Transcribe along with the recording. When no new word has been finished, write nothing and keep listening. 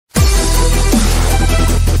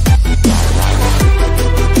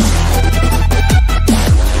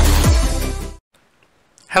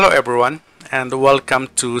Hello everyone and welcome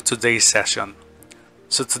to today's session.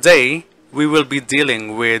 So today we will be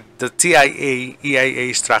dealing with the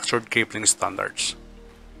TIA-EIA structured cabling standards.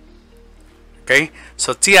 Okay,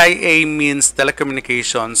 so TIA means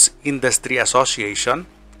Telecommunications Industry Association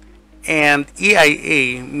and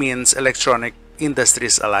EIA means Electronic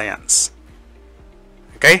Industries Alliance.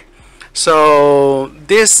 Okay, so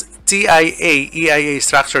this TIA-EIA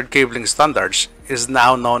structured cabling standards is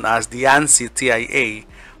now known as the ANSI TIA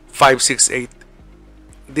 568.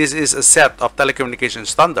 This is a set of telecommunication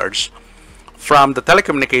standards from the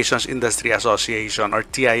Telecommunications Industry Association, or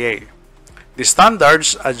TIA. The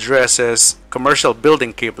standards addresses commercial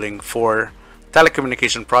building cabling for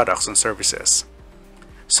telecommunication products and services.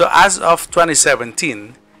 So as of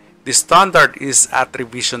 2017, the standard is at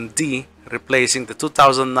revision D, replacing the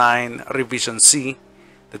 2009 revision C,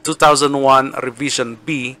 the 2001 revision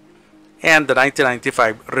B, and the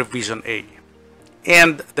 1995 revision A,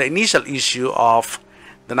 and the initial issue of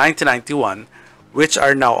the 1991, which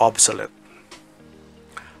are now obsolete.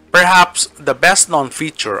 Perhaps the best known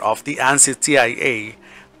feature of the ANSI TIA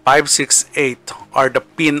 568 are the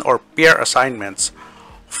pin or pair assignments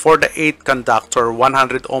for the 8 conductor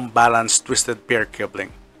 100 ohm balanced twisted pair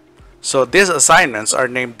cabling. So these assignments are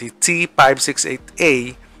named the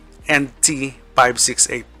T568A and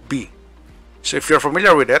T568B. So if you're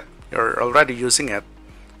familiar with it, you're already using it.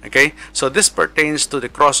 Okay, so this pertains to the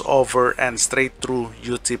crossover and straight through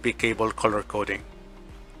UTP cable color coding.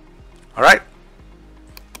 Alright.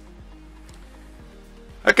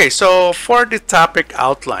 Okay, so for the topic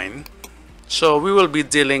outline, so we will be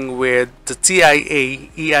dealing with the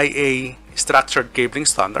TIA-EIA structured cabling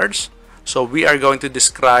standards. So we are going to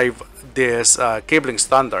describe this cabling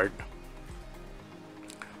standard.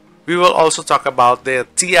 We will also talk about the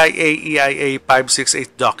TIA-EIA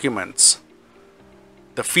 568 documents,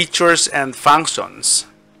 the features and functions,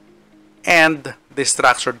 and the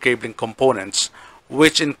structured cabling components,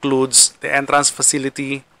 which includes the entrance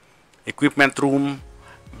facility, equipment room,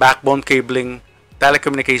 backbone cabling,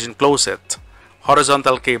 telecommunication closet,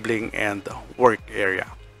 horizontal cabling, and work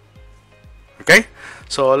area. Okay,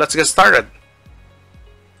 so let's get started.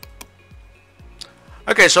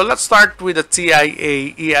 Okay, so let's start with the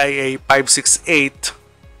TIA-EIA 568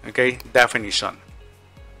 definition.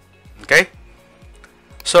 Okay,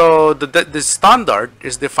 so the standard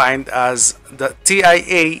is defined as the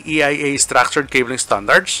TIA-EIA structured cabling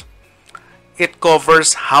standards. It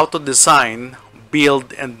covers how to design,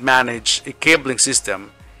 build, and manage a cabling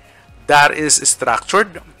system that is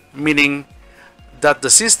structured, meaning that the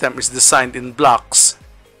system is designed in blocks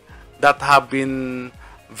that have been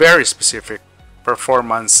very specific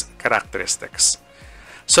performance characteristics.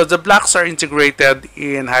 So the blocks are integrated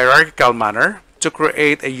in hierarchical manner to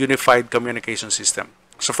create a unified communication system.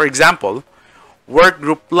 So for example, work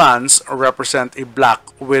group plans represent a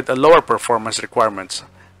block with a lower performance requirements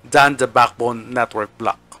than the backbone network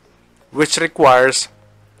block, which requires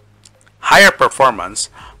higher performance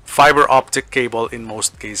fiber optic cable in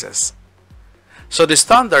most cases. So the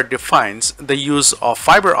standard defines the use of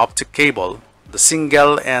fiber optic cable, the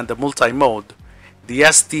single and the multi-mode, the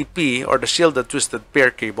STP or the shielded twisted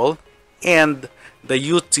pair cable, and the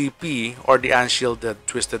UTP or the unshielded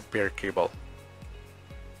twisted pair cable.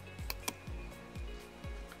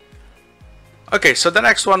 Okay, so the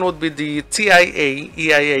next one would be the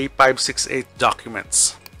TIA-EIA 568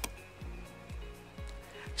 documents.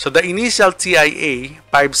 So the initial TIA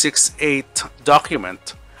 568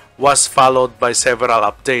 document was followed by several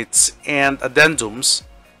updates and addendums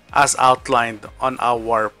as outlined on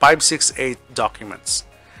our 568 documents.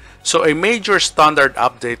 So a major standard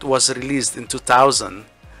update was released in 2000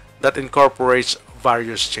 that incorporates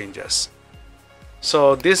various changes.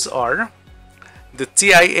 So these are the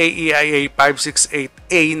TIA-EIA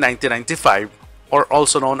 568A 1995, or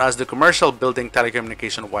also known as the Commercial Building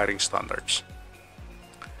Telecommunication Wiring Standards.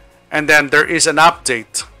 And then there is an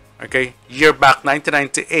update, year back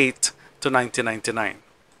 1998 to 1999.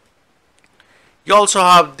 You also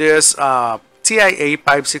have this TIA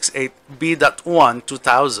 568B.1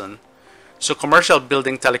 2000, so Commercial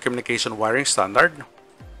Building Telecommunication Wiring Standard.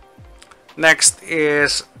 Next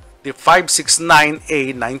is the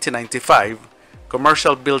 569A 1995,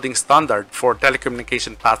 Commercial Building Standard for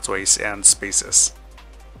Telecommunication Pathways and Spaces.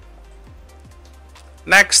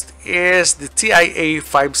 Next is the TIA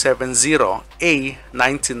 570A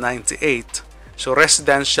 1998, so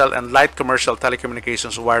Residential and Light Commercial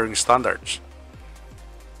Telecommunications Wiring Standards.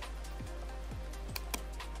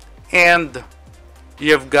 And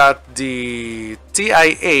you've got the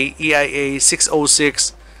TIA-EIA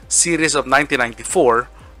 606 series of 1994,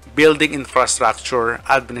 Building Infrastructure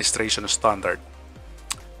Administration Standard.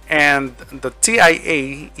 and the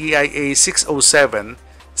TIA-EIA 607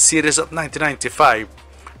 series of 1995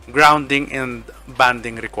 grounding and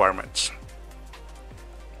banding requirements.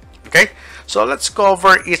 Okay, so let's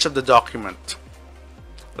cover each of the document.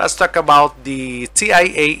 Let's talk about the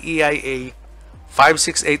TIA-EIA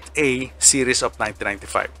 568A series of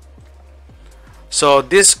 1995. So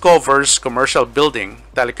this covers commercial building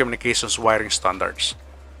telecommunications wiring standards.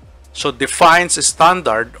 So defines a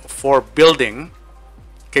standard for building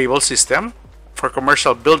cable system for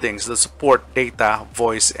commercial buildings that support data,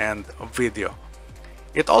 voice, and video.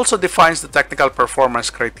 It also defines the technical performance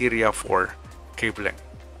criteria for cabling.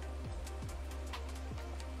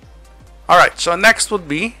 Alright, so next would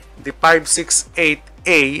be the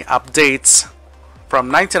 568A updates from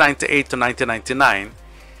 1998 to 1999.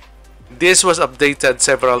 This was updated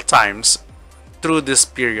several times through this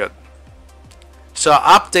period. So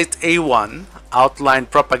update A1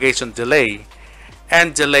 outlined propagation delay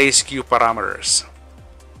and delay skew parameters.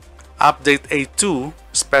 Update A2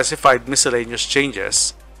 specified miscellaneous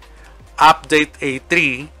changes. Update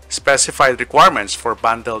A3 specified requirements for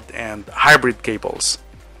bundled and hybrid cables.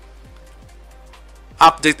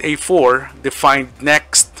 Update A4 defined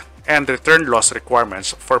next and return loss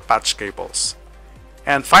requirements for patch cables.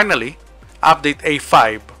 And finally, Update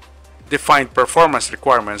A5 defined performance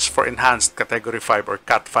requirements for enhanced Category 5 or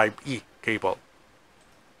Cat5e cable.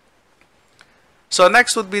 So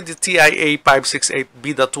next would be the TIA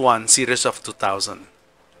 568B.1 series of 2000,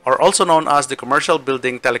 or also known as the Commercial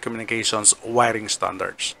Building Telecommunications Wiring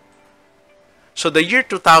Standards. So the year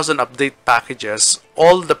 2000 update packages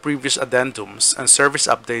all the previous addendums and service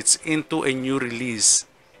updates into a new release,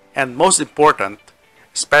 and most important,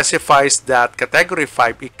 specifies that Category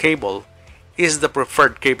 5e cable is the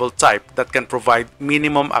preferred cable type that can provide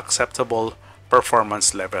minimum acceptable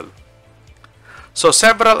performance level. So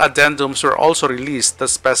several addendums were also released that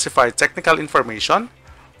specify technical information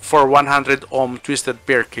for 100 ohm twisted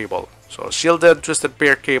pair cable, so shielded twisted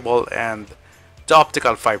pair cable and the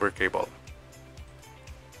optical fiber cable.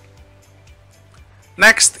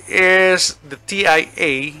 Next is the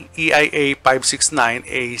TIA-EIA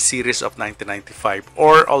 569A series of 1995,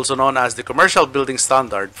 or also known as the Commercial Building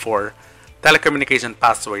Standard for Telecommunication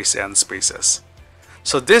Pathways and Spaces.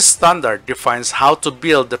 So this standard defines how to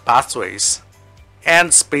build the pathways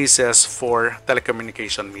and spaces for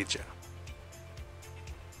telecommunication media.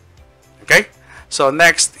 Okay, so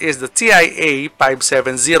next is the TIA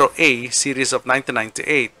 570A series of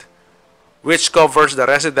 1998, which covers the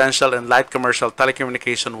residential and light commercial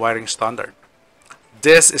telecommunication wiring standard.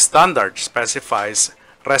 This standard specifies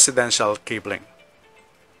residential cabling.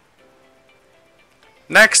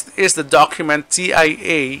 Next is the document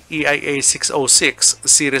TIA-EIA 606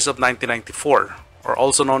 series of 1994, or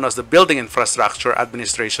also known as the Building Infrastructure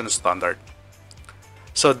Administration Standard.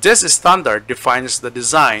 So this standard defines the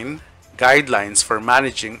design guidelines for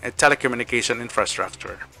managing a telecommunication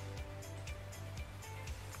infrastructure.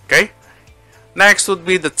 Okay? Next would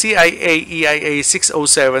be the TIA-EIA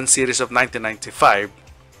 607 series of 1995,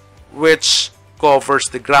 which covers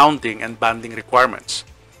the grounding and banding requirements.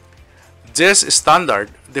 This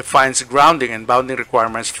standard defines grounding and bounding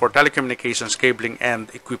requirements for telecommunications cabling and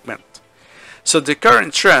equipment. So the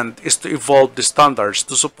current trend is to evolve the standards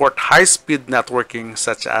to support high-speed networking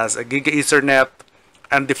such as a Giga Ethernet,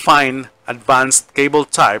 and define advanced cable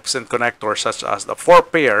types and connectors such as the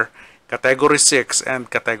 4-pair, Category 6, and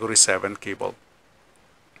Category 7 cable.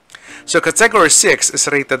 So Category 6 is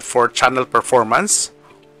rated for channel performance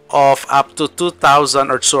of up to 200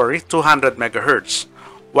 MHz,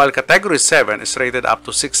 while Category 7 is rated up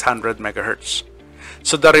to 600 MHz.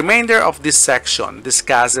 So the remainder of this section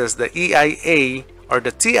discusses the EIA or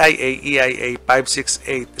the TIA-EIA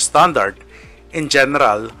 568 standard in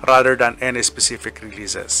general rather than any specific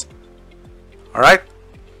releases. Alright?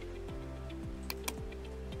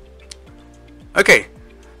 Okay,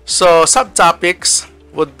 so subtopics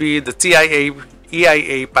would be the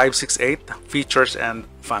TIA-EIA 568 features and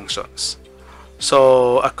functions.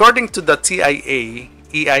 So according to the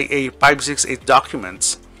TIA-EIA 568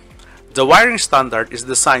 documents, the wiring standard is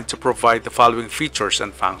designed to provide the following features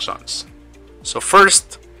and functions. So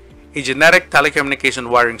first, a generic telecommunication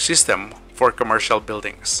wiring system for commercial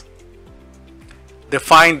buildings.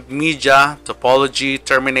 Defined media, topology,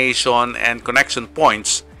 termination, and connection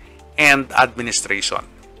points, and administration.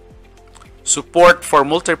 Support for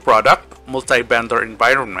multi-product, multi-vendor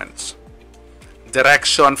environments.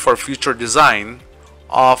 Direction for future design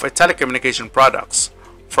of a telecommunication products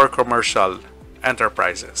for commercial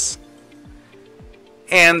enterprises.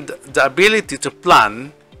 And the ability to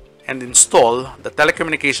plan and install the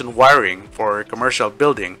telecommunication wiring for a commercial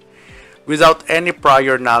building without any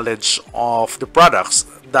prior knowledge of the products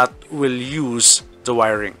that will use the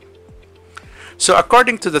wiring. So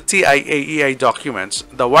according to the TIA-EIA documents,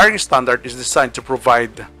 the wiring standard is designed to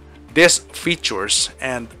provide these features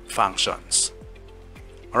and functions.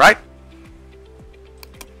 Alright?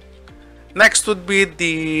 Next would be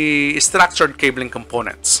the structured cabling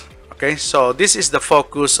components. Okay, so this is the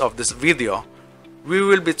focus of this video. We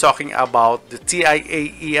will be talking about the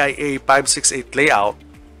TIA-EIA 568 layout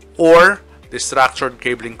or the structured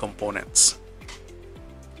cabling components.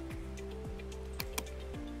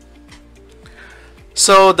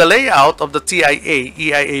 So the layout of the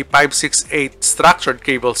TIA-EIA 568 structured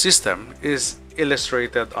cable system is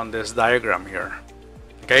illustrated on this diagram here.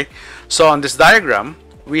 Okay, so on this diagram,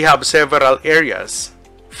 we have several areas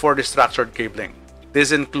for the structured cabling.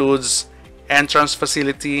 This includes entrance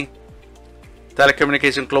facility,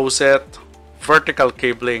 telecommunication closet, vertical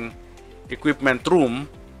cabling, equipment room,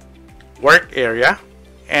 work area,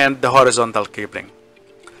 and the horizontal cabling.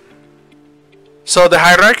 So the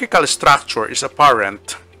hierarchical structure is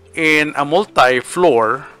apparent in a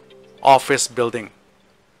multi-floor office building.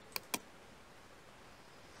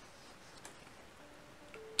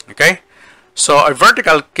 Okay, so a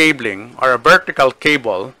vertical cabling or a vertical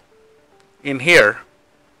cable in here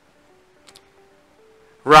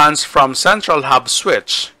runs from central hub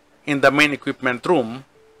switch in the main equipment room,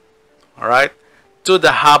 alright, to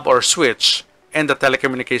the hub or switch and the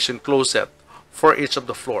telecommunication closet for each of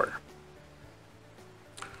the floor.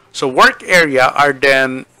 So work area are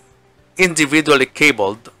then individually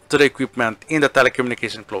cabled to the equipment in the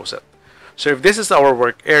telecommunication closet. So if this is our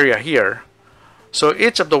work area here, so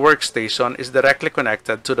each of the workstation is directly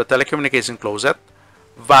connected to the telecommunication closet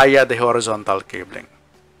via the horizontal cabling.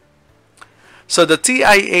 So the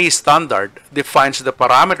TIA standard defines the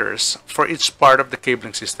parameters for each part of the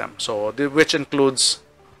cabling system, so which includes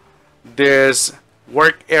this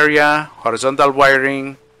work area, horizontal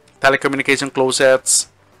wiring, telecommunication closets,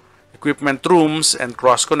 equipment rooms and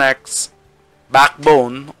cross connects,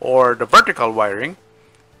 backbone or the vertical wiring,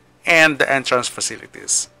 and the entrance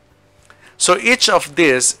facilities. So each of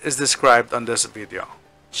these is described on this video.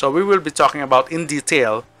 So we will be talking about in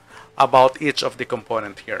detail about each of the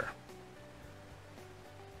component here.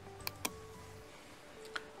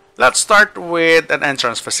 Let's start with an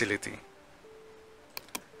entrance facility.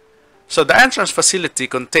 So the entrance facility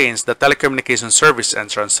contains the telecommunication service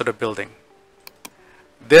entrance to the building.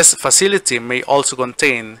 This facility may also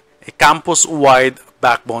contain a campus-wide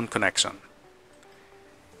backbone connection.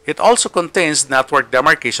 It also contains network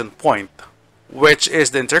demarcation point, which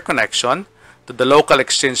is the interconnection to the local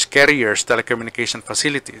exchange carriers' telecommunication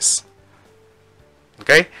facilities.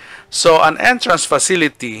 Okay, so an entrance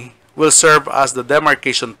facility will serve as the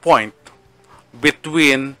demarcation point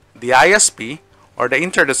between the ISP or the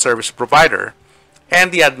internet service provider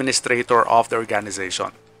and the administrator of the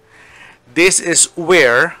organization. This is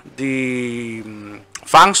where the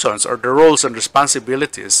functions or the roles and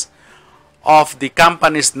responsibilities of the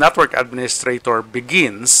company's network administrator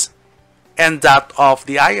begins and that of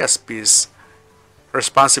the ISP's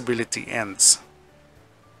responsibility ends.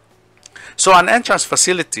 So an entrance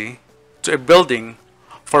facility to a building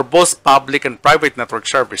for both public and private network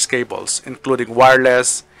service cables, including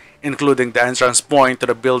wireless, including the entrance point to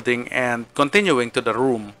the building and continuing to the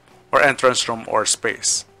room or entrance room or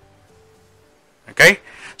space. Okay,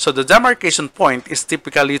 so the demarcation point is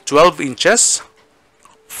typically 12 inches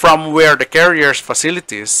from where the carrier's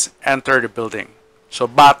facilities enter the building. So,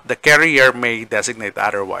 but the carrier may designate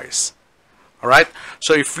otherwise. Alright,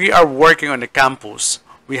 so if we are working on a campus,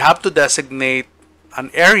 we have to designate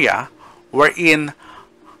an area wherein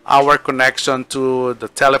our connection to the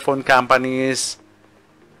telephone companies,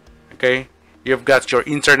 okay, you've got your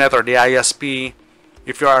internet or the ISP,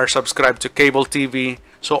 if you are subscribed to cable TV,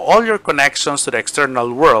 so all your connections to the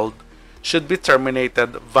external world should be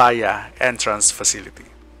terminated via entrance facility.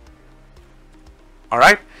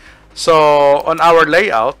 Alright, so on our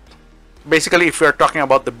layout, basically if we are talking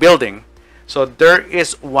about the building, so there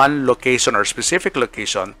is one location or specific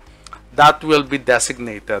location that will be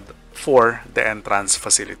designated for the entrance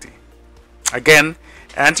facility. Again,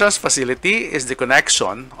 entrance facility is the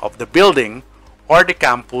connection of the building or the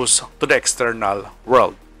campus to the external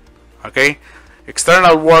world. Okay,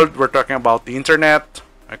 external world, we're talking about the internet,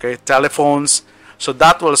 okay, telephones, so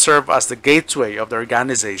that will serve as the gateway of the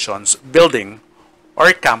organization's building or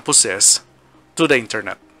campuses to the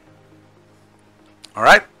internet.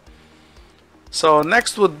 Alright, so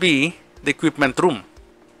next would be the equipment room.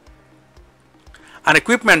 An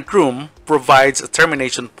equipment room provides a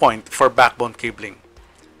termination point for backbone cabling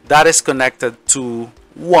that is connected to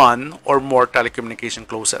one or more telecommunication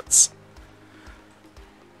closets.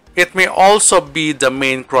 It may also be the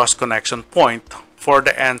main cross-connection point for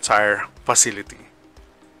the entire facility.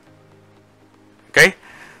 Okay,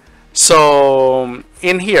 so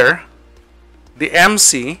in here, the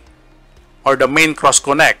MC, or the main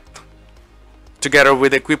cross-connect, together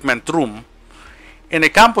with the equipment room, in a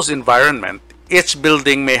campus environment, each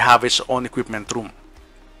building may have its own equipment room,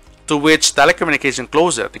 to which telecommunication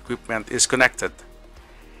closet equipment is connected.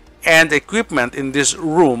 And equipment in this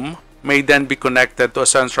room may then be connected to a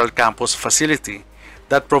central campus facility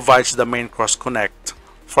that provides the main cross-connect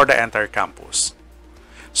for the entire campus.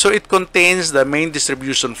 So it contains the main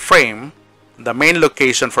distribution frame, the main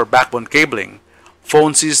location for backbone cabling,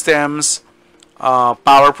 phone systems,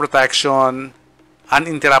 power protection,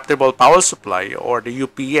 uninterruptible power supply or the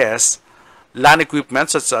UPS, LAN equipment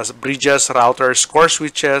such as bridges, routers, core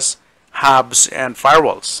switches, hubs, and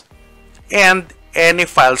firewalls, and any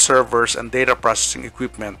file servers and data processing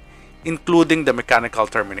equipment, including the mechanical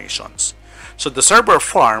terminations. So the server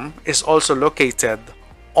farm is also located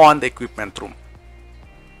on the equipment room.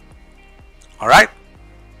 Alright?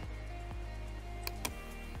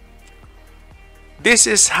 This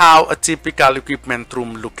is how a typical equipment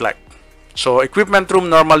room look like. So equipment room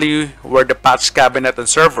normally where the patch cabinet and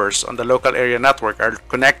servers on the local area network are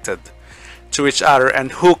connected to each other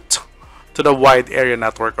and hooked to the wide area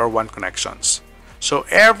network or WAN connections. So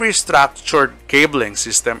every structured cabling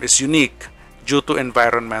system is unique due to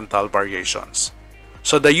environmental variations.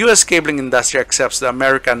 So the US cabling industry accepts the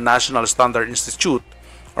American National Standard Institute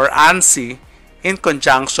or ANSI in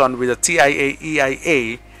conjunction with the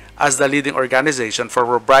TIA-EIA as the leading organization for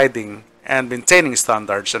providing and maintaining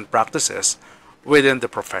standards and practices within the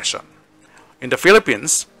profession. In the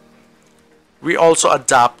Philippines, we also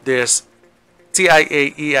adopt this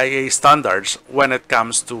TIA-EIA standards when it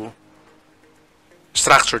comes to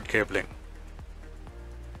structured cabling.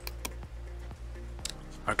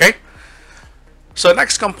 Okay, so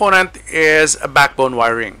next component is a backbone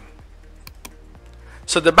wiring.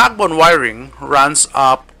 So the backbone wiring runs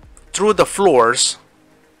up through the floors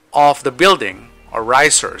of the building or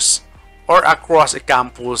risers or across a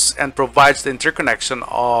campus and provides the interconnection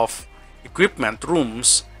of equipment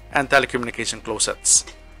rooms and telecommunication closets.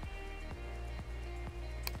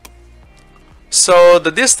 So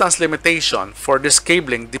the distance limitation for this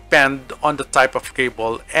cabling depend on the type of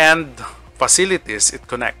cable and facilities it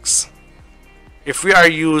connects. If we are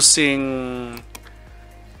using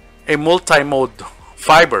a multi-mode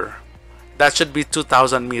fiber, that should be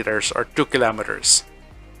 2,000 meters or 2 kilometers.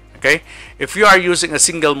 Okay, if you are using a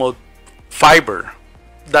single mode fiber,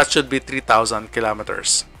 that should be 3,000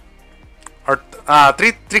 kilometers or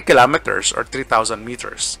 3 kilometers or 3,000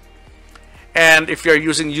 meters. And if you are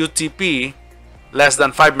using UTP less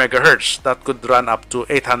than 5 megahertz, that could run up to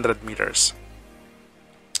 800 meters.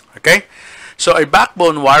 Okay, so a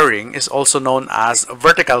backbone wiring is also known as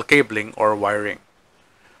vertical cabling or wiring.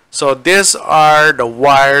 So these are the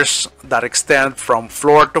wires that extend from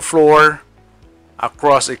floor to floor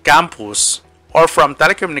across a campus or from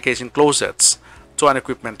telecommunication closets to an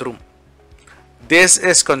equipment room. This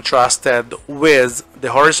is contrasted with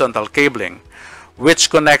the horizontal cabling, which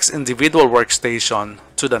connects individual workstation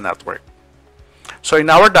to the network. So in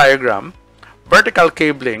our diagram, vertical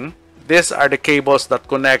cabling, these are the cables that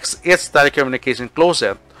connects each telecommunication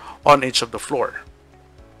closet on each of the floor.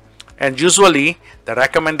 And usually, the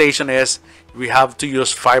recommendation is we have to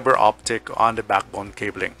use fiber optic on the backbone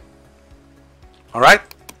cabling. Alright?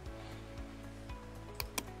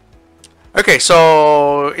 Okay,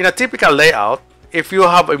 so in a typical layout, if you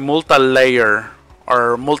have a multi-layer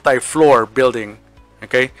or multi-floor building,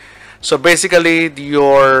 okay, so basically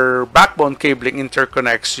your backbone cabling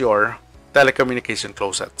interconnects your telecommunication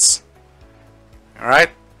closets. Alright?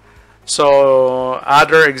 So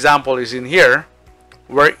other example is in here,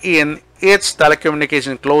 wherein each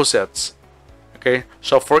telecommunication closets, okay,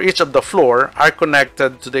 so for each of the floor are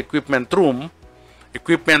connected to the equipment room.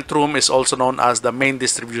 Equipment room is also known as the main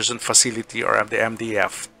distribution facility or the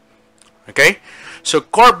MDF. Okay, so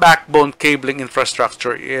core backbone cabling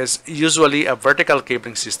infrastructure is usually a vertical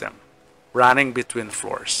cabling system running between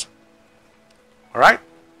floors. Alright,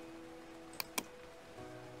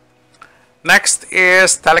 next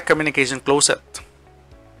is telecommunication closet.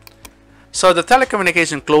 So the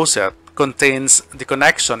telecommunication closet contains the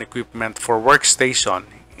connection equipment for workstation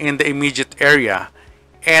in the immediate area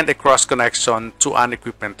and a cross connection to an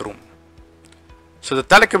equipment room. So the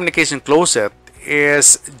telecommunication closet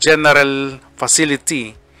is general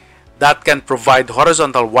facility that can provide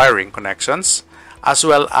horizontal wiring connections as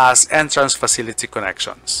well as entrance facility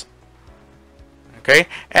connections. Okay,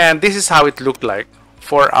 and this is how it looked like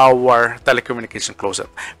for our telecommunication closet.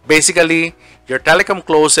 Basically, your telecom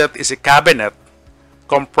closet is a cabinet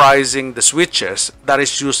comprising the switches that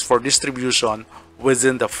is used for distribution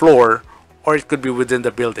within the floor, or it could be within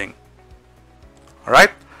the building.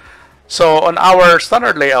 Alright, so on our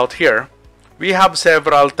standard layout here, we have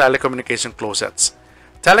several telecommunication closets.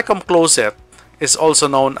 Telecom closet is also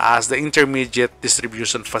known as the Intermediate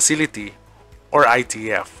Distribution Facility, or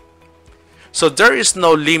ITF. So there is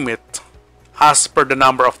no limit as per the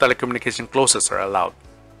number of telecommunication closets are allowed.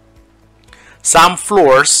 Some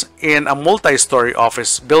floors in a multi-story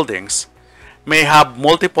office buildings may have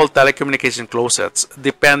multiple telecommunication closets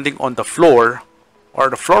depending on the floor or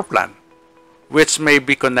the floor plan, which may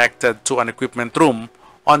be connected to an equipment room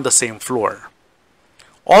on the same floor.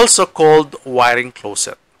 Also called wiring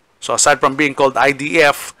closet. So aside from being called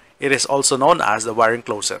IDF, it is also known as the wiring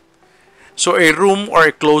closet. So a room or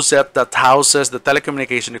a closet that houses the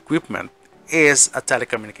telecommunication equipment is a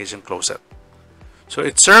telecommunication closet. So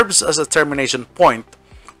it serves as a termination point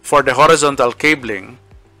for the horizontal cabling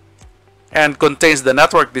and contains the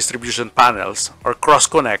network distribution panels or cross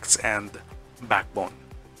connects and backbone.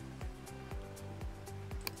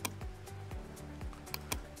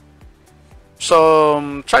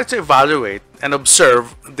 So try to evaluate and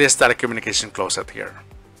observe this telecommunication closet here.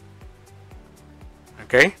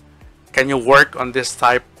 Okay, can you work on this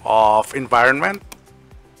type of environment?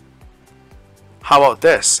 How about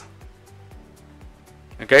this?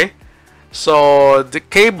 Okay, so the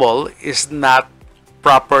cable is not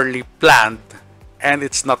properly planned and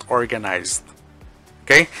it's not organized.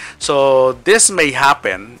 Okay, so this may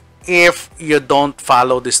happen if you don't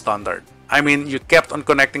follow the standard. I mean, you kept on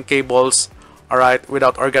connecting cables, all right,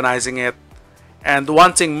 without organizing it. And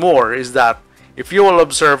one thing more is that if you will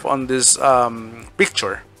observe on this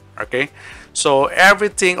picture, okay, so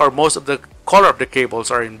everything or most of the color of the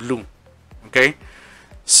cables are in blue. Okay,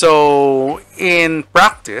 so in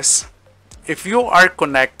practice, if you are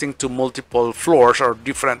connecting to multiple floors or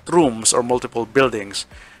different rooms or multiple buildings,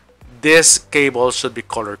 this cable should be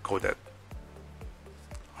color coded.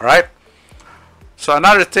 All right, so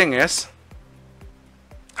another thing is,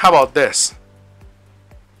 how about this?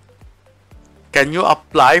 Can you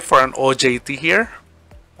apply for an OJT here?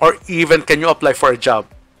 Or even can you apply for a job?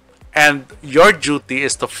 And your duty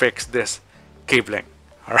is to fix this cabling.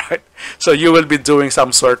 Alright? So you will be doing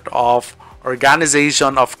some sort of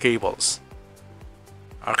organization of cables.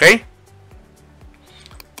 Okay?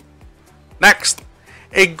 Next,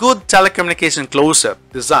 a good telecommunication closet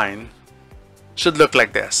design should look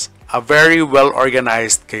like this. A very well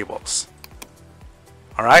organized cables.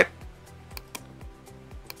 Alright?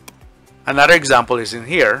 Another example is in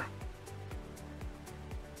here.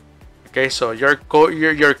 Okay, so your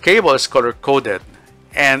cable is color coded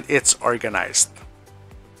and it's organized.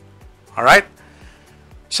 All right.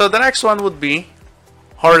 So the next one would be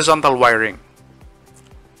horizontal wiring.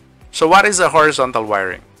 So what is a horizontal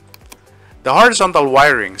wiring? The horizontal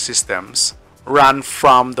wiring systems run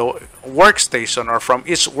from the workstation or from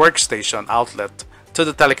each workstation outlet to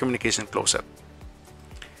the telecommunication closet.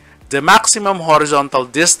 The maximum horizontal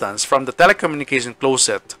distance from the telecommunication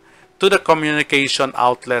closet to the communication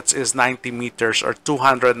outlets is 90 meters or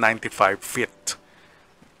 295 feet,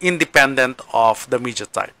 independent of the media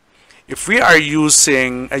type. If we are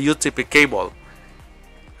using a UTP cable,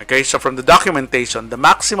 okay, so from the documentation, the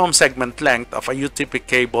maximum segment length of a UTP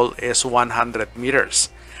cable is 100 meters.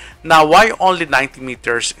 Now, why only 90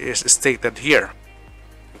 meters is stated here?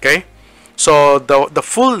 Okay, so the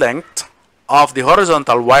full length of the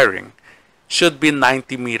horizontal wiring should be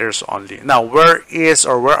 90 meters only. Now, where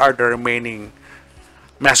are the remaining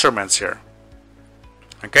measurements here?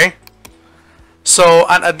 Okay, so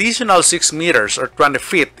an additional 6 meters or 20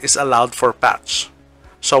 feet is allowed for patch.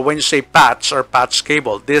 So when you say patch or patch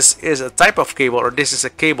cable, this is a type of cable, or this is a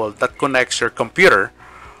cable that connects your computer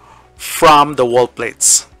from the wall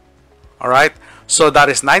plates. All right, so that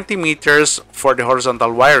is 90 meters for the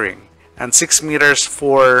horizontal wiring and 6 meters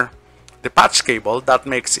for the patch cable. That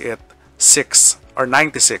makes it 6 or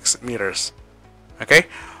 96 meters. Okay,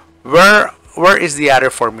 where is the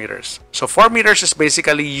other 4 meters? So 4 meters is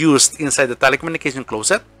basically used inside the telecommunication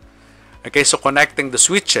closet. Okay, so connecting the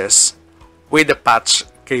switches with the patch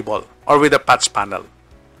cable or with the patch panel.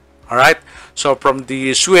 All right, so from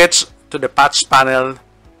the switch to the patch panel,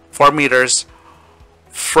 4 meters.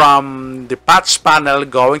 From the patch panel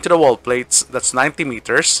going to the wall plates, that's 90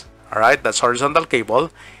 meters. All right, that's horizontal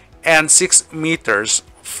cable, and 6 meters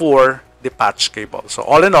for the patch cable. So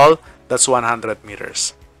all in all, that's 100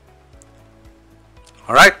 meters.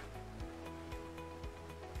 All right.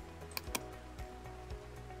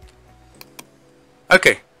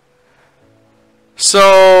 Okay.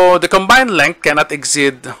 So the combined length cannot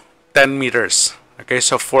exceed 10 meters. Okay,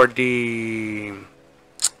 so for the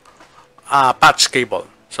patch cable.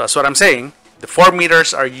 So that's what I'm saying. The 4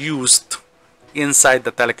 meters are used inside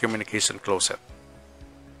the telecommunication closet.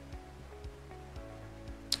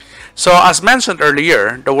 So as mentioned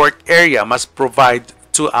earlier, the work area must provide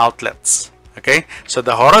 2 outlets. Okay, so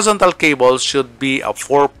the horizontal cable should be a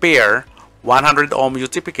 4-pair 100 ohm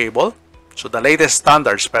UTP cable. So the latest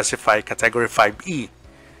standards specify category 5E.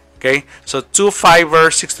 Okay, so 2 fiber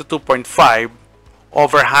 62.5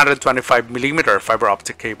 over 125 millimeter fiber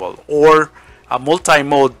optic cable, or a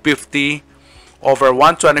multi-mode 50 over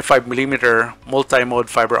 125 millimeter multi-mode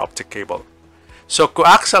fiber optic cable. So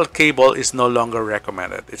coaxial cable is no longer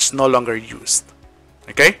recommended. It's no longer used.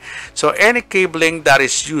 Okay, so any cabling that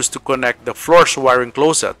is used to connect the floor's wiring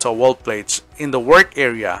closet to wall plates in the work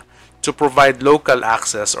area to provide local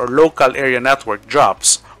access or local area network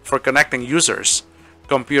jobs for connecting users,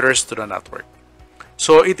 computers to the network.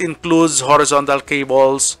 So it includes horizontal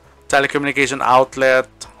cables, telecommunication outlet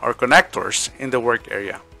or connectors in the work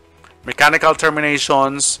area, mechanical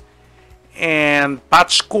terminations, and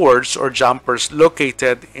patch cords or jumpers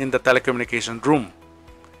located in the telecommunication room,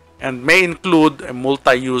 and may include a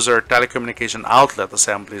multi-user telecommunication outlet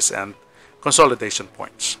assemblies and consolidation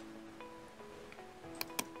points.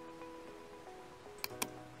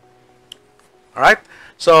 Alright,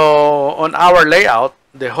 so on our layout,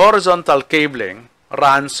 the horizontal cabling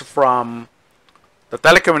runs from the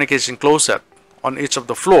telecommunication closet on each of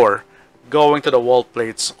the floor going to the wall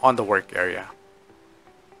plates on the work area.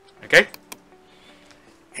 Okay?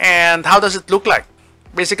 And how does it look like?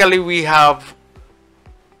 Basically, we have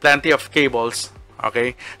plenty of cables,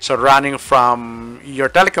 okay? So running from your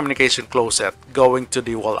telecommunication closet going to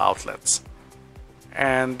the wall outlets.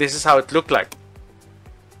 And this is how it looked like.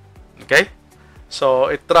 Okay? So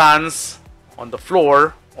it runs on the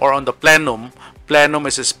floor or on the plenum. Plenum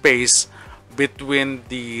is a space between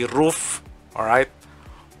the roof, all right,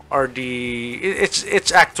 or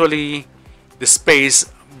it's actually the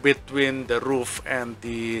space between the roof and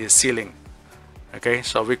the ceiling. Okay,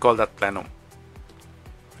 so we call that plenum.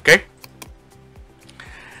 Okay.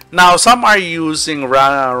 Now some are using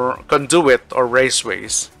conduit or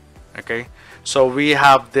raceways. Okay, so we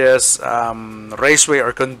have this raceway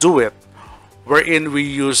or conduit wherein we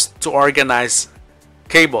use to organize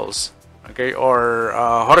cables, okay, or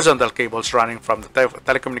horizontal cables running from the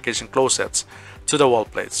telecommunication closets to the wall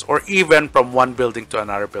plates, or even from one building to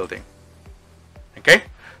another building. Okay,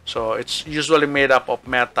 so it's usually made up of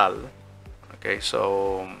metal. Okay,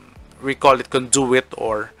 so we call it conduit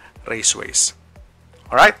or raceways.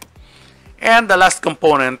 All right, and the last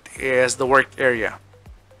component is the work area.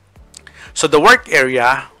 So the work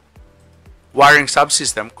area wiring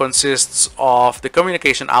subsystem consists of the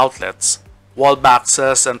communication outlets, wall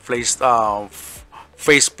boxes, and face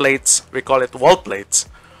plates. We call it wall plates,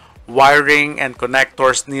 wiring and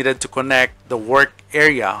connectors needed to connect the work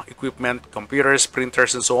area equipment, computers,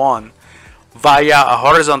 printers, and so on via a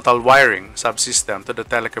horizontal wiring subsystem to the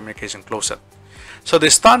telecommunication closet. So the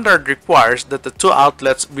standard requires that the 2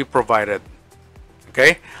 outlets be provided,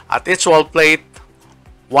 okay, at each wall plate,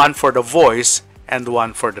 one for the voice and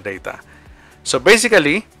one for the data. So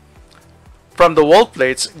basically, from the wall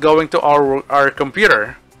plates going to our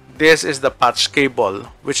computer, this is the patch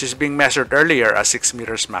cable, which is being measured earlier as 6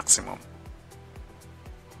 meters maximum.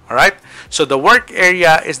 Alright, so the work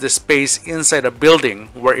area is the space inside a building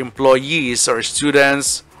where employees or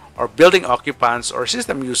students or building occupants or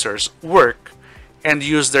system users work and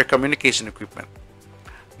use their communication equipment.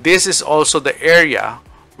 This is also the area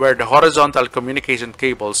where the horizontal communication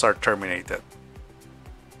cables are terminated.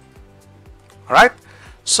 Alright,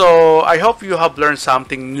 so I hope you have learned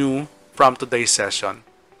something new from today's session.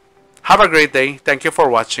 Have a great day. Thank you for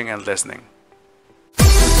watching and listening.